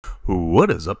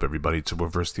What is up, everybody? It's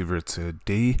Reverse TV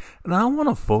today, and I want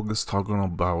to focus talking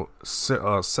about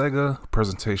SEGA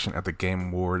presentation at the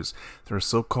Game Awards. Their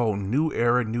so-called New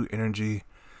Era, New Energy,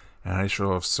 and I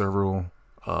show off several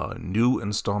new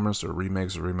installments or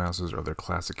remakes or remasters of their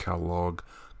classic catalog,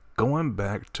 going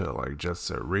back to like Jet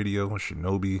Set Radio,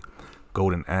 Shinobi,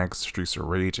 Golden Axe, Streets of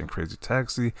Rage, and Crazy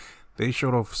Taxi. They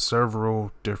showed off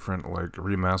several different like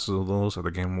remasters of those at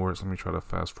the Game Awards. Let me try to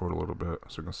fast forward a little bit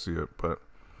so you can see it, but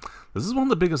this is one of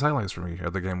the biggest highlights for me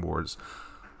at the Game Awards.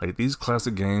 Like, these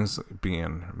classic games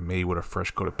being made with a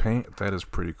fresh coat of paint, that is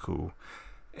pretty cool.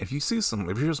 If you hear some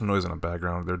noise in the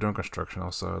background, they're doing construction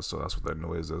outside, so that's what that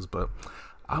noise is. But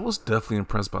I was definitely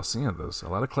impressed by seeing this. A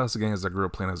lot of classic games that I grew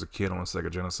up playing as a kid on the Sega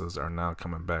Genesis are now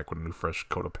coming back with a new fresh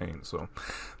coat of paint. So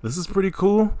this is pretty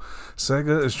cool.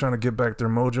 Sega is trying to get back their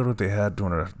mojo that they had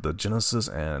during the Genesis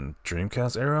and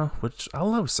Dreamcast era, which I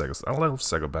love Sega. I love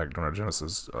Sega back during the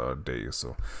Genesis days.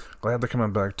 So glad they're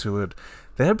coming back to it.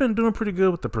 They have been doing pretty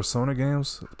good with the Persona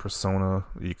games, Persona,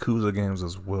 Yakuza games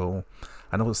as well.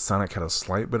 I know Sonic had a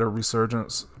slight bit of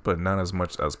resurgence, but not as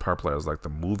much as popular as like the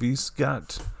movies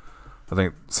got. I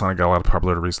think Sonic got a lot of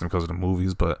popularity recently because of the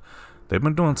movies, but they've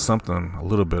been doing something a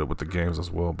little bit with the games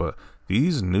as well. But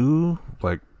these new,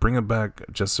 like, bringing back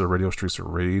Jet Set Radio, Streets of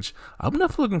Rage, I'm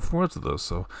definitely looking forward to this.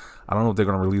 So I don't know if they're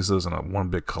going to release this in a one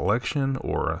big collection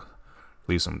or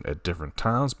release them at different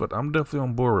times, but I'm definitely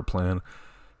on board with playing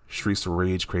Streets of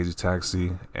Rage, Crazy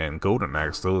Taxi, and Golden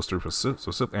Axe. Those three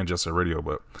specific, and Jet Set Radio.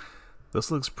 But this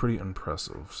looks pretty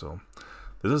impressive. So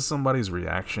this is somebody's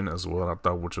reaction as well, I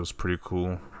thought, which was pretty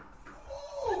cool.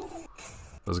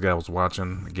 This guy was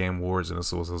watching the Game Awards, and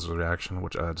this was his reaction,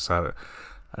 which I just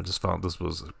found this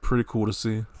was pretty cool to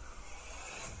see.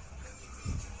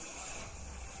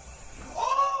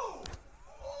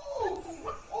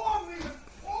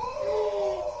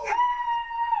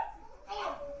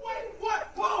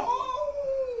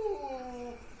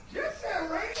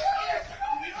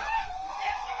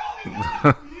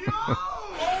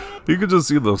 You could just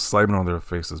see the excitement on their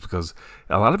faces because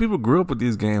a lot of people grew up with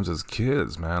these games as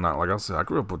kids, man. Like I said, I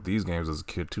grew up with these games as a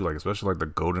kid too, like especially like the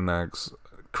Golden Axe,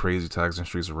 Crazy Taxi, and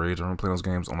Streets of Rage. I remember playing those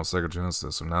games on the Sega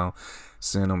Genesis, so now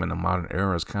seeing them in the modern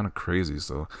era is kind of crazy.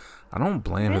 So I don't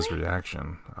blame his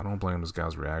reaction. I don't blame this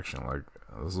guy's reaction. Like,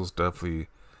 this was definitely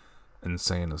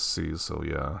insane to see. So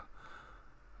yeah,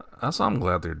 that's why I'm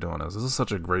glad they're doing this. This is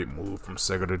such a great move from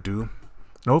Sega to do.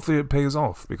 And hopefully it pays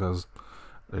off because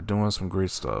they're doing some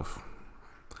great stuff.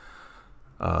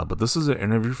 But this is an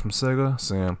interview from Sega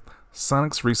saying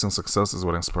Sonic's recent successes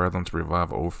would inspire them to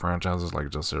revive old franchises like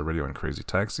Jet Set Radio and Crazy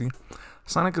Taxi.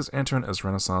 Sonic is entering its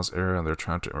Renaissance era, and they're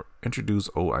trying to introduce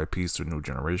old IPs to a new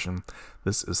generation.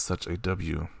 This is such a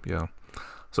W. Yeah.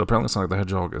 So apparently Sonic the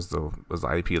Hedgehog is the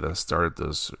IP that started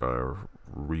this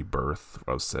rebirth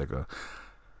of Sega.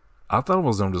 I thought it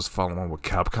was them just following what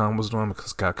Capcom was doing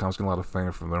because Capcom's getting a lot of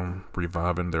fame from them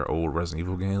reviving their old Resident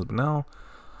Evil games. But now,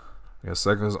 I guess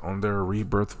Sega's on their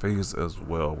rebirth phase as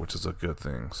well, which is a good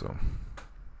thing. So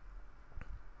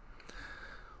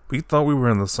we thought we were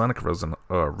in the Sonic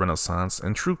Renaissance.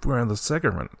 In truth, we're in the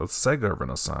Sega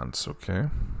Renaissance. Okay.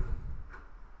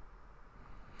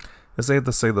 It's safe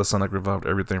to say that Sonic revived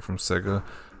everything from Sega.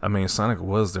 I mean, Sonic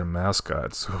was their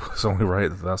mascot, so it's only right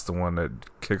that that's the one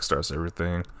that kickstarts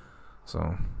everything.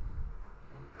 So,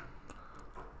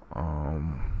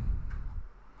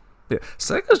 yeah,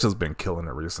 Sega's just been killing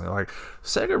it recently. Like,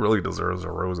 Sega really deserves the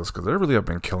roses because they really have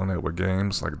been killing it with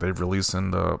games. Like, they've released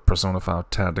in the Persona 5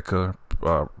 Tactica,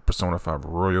 Persona 5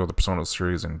 Royal, the Persona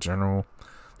series in general,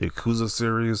 the Yakuza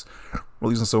series,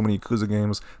 releasing so many Yakuza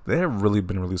games. They have really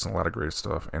been releasing a lot of great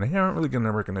stuff, and they aren't really getting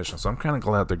the recognition. So I'm kind of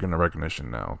glad they're getting the recognition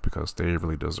now because they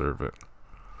really deserve it.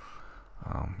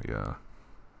 Yeah.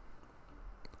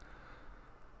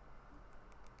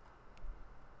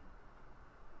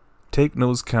 Take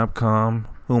notes, Capcom.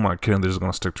 Who am I kidding? They're just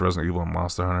going to stick to Resident Evil and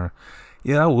Monster Hunter.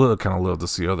 Yeah, I would kind of love to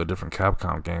see other different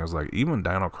Capcom games, like even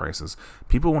Dino Crisis.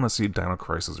 People want to see Dino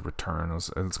Crisis return.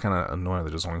 It's kind of annoying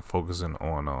they're just only focusing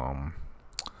on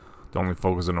the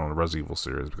Resident Evil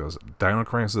series because Dino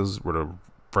Crisis with a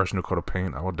fresh new coat of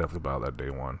paint, I would definitely buy that day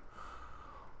one.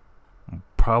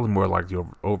 Probably more likely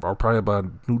I'll probably buy a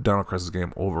new Dino Crisis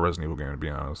game over Resident Evil game, to be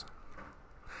honest.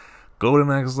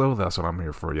 Golden Axe, though, that's what I'm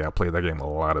here for. Yeah, I played that game a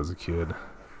lot as a kid.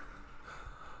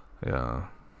 Yeah.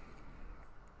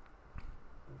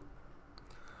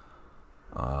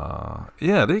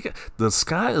 Yeah, the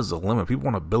sky is the limit. People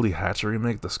want a Billy Hatcher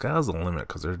remake. The sky is the limit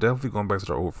because they're definitely going back to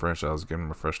their old franchise, giving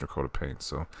them a fresh new coat of paint.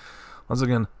 So, once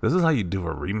again, this is how you do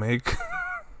a remake.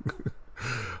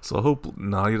 So I hope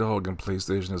Naughty Dog and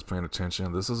PlayStation is paying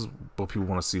attention. This is what people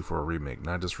want to see for a remake,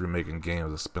 not just remaking games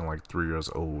that's been like 3 years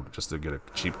old just to get a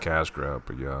cheap cash grab.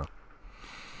 But yeah,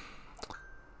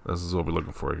 this is what we're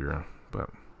looking for here. But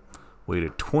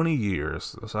waited 20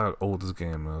 years. That's how old this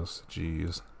game is.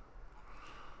 Jeez.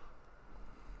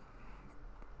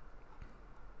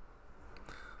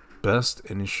 Best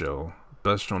indie show.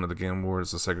 Best shown at the Game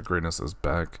Awards. The Sega Greatness is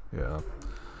back. Yeah.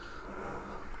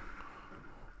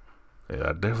 Yeah,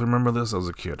 I definitely remember this as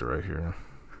a kid right here.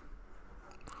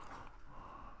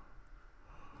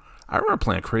 I remember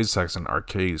playing Crazy Taxi in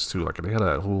arcades too. Like they had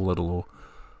a whole little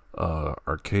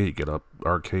arcade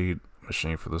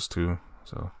machine for this too.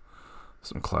 So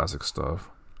some classic stuff.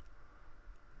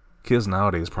 Kids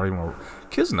nowadays probably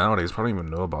don't even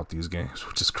know about these games,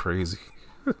 which is crazy.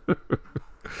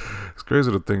 It's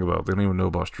crazy to think about. They don't even know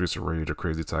about Streets of Rage or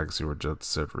Crazy Taxi or Jet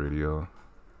Set Radio.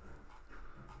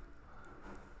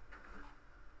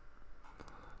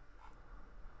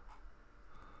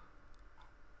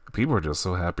 People are just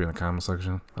so happy in the comment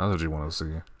section. That's what you want to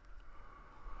see.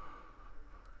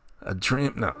 A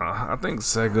dream. No, I think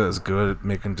Sega is good at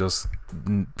making just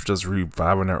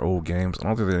reviving their old games. I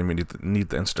don't think they even need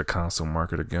to enter the console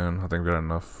market again. I think we got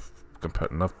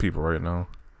enough people right now.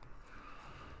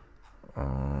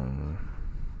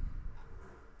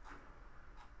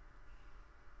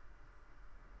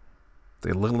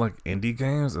 They look like indie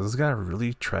games. Is this guy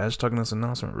really trash talking this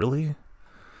announcement? Really?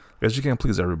 Guess you can't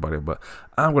please everybody, but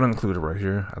I'm going to include it right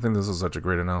here. I think this is such a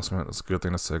great announcement. It's a good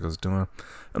thing that Sega's doing.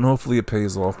 And hopefully it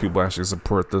pays off. People actually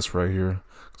support this right here.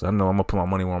 Because I know I'm going to put my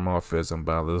money where my mouth is and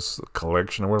buy this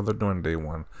collection or whatever they're doing day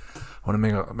one. I want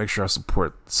to make sure I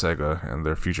support Sega and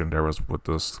their future endeavors with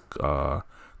this,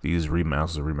 these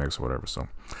remasters or remakes or whatever. So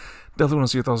definitely want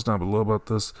to see your thoughts down below about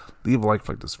this. Leave a like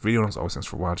this video. And as always, thanks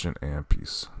for watching and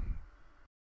peace.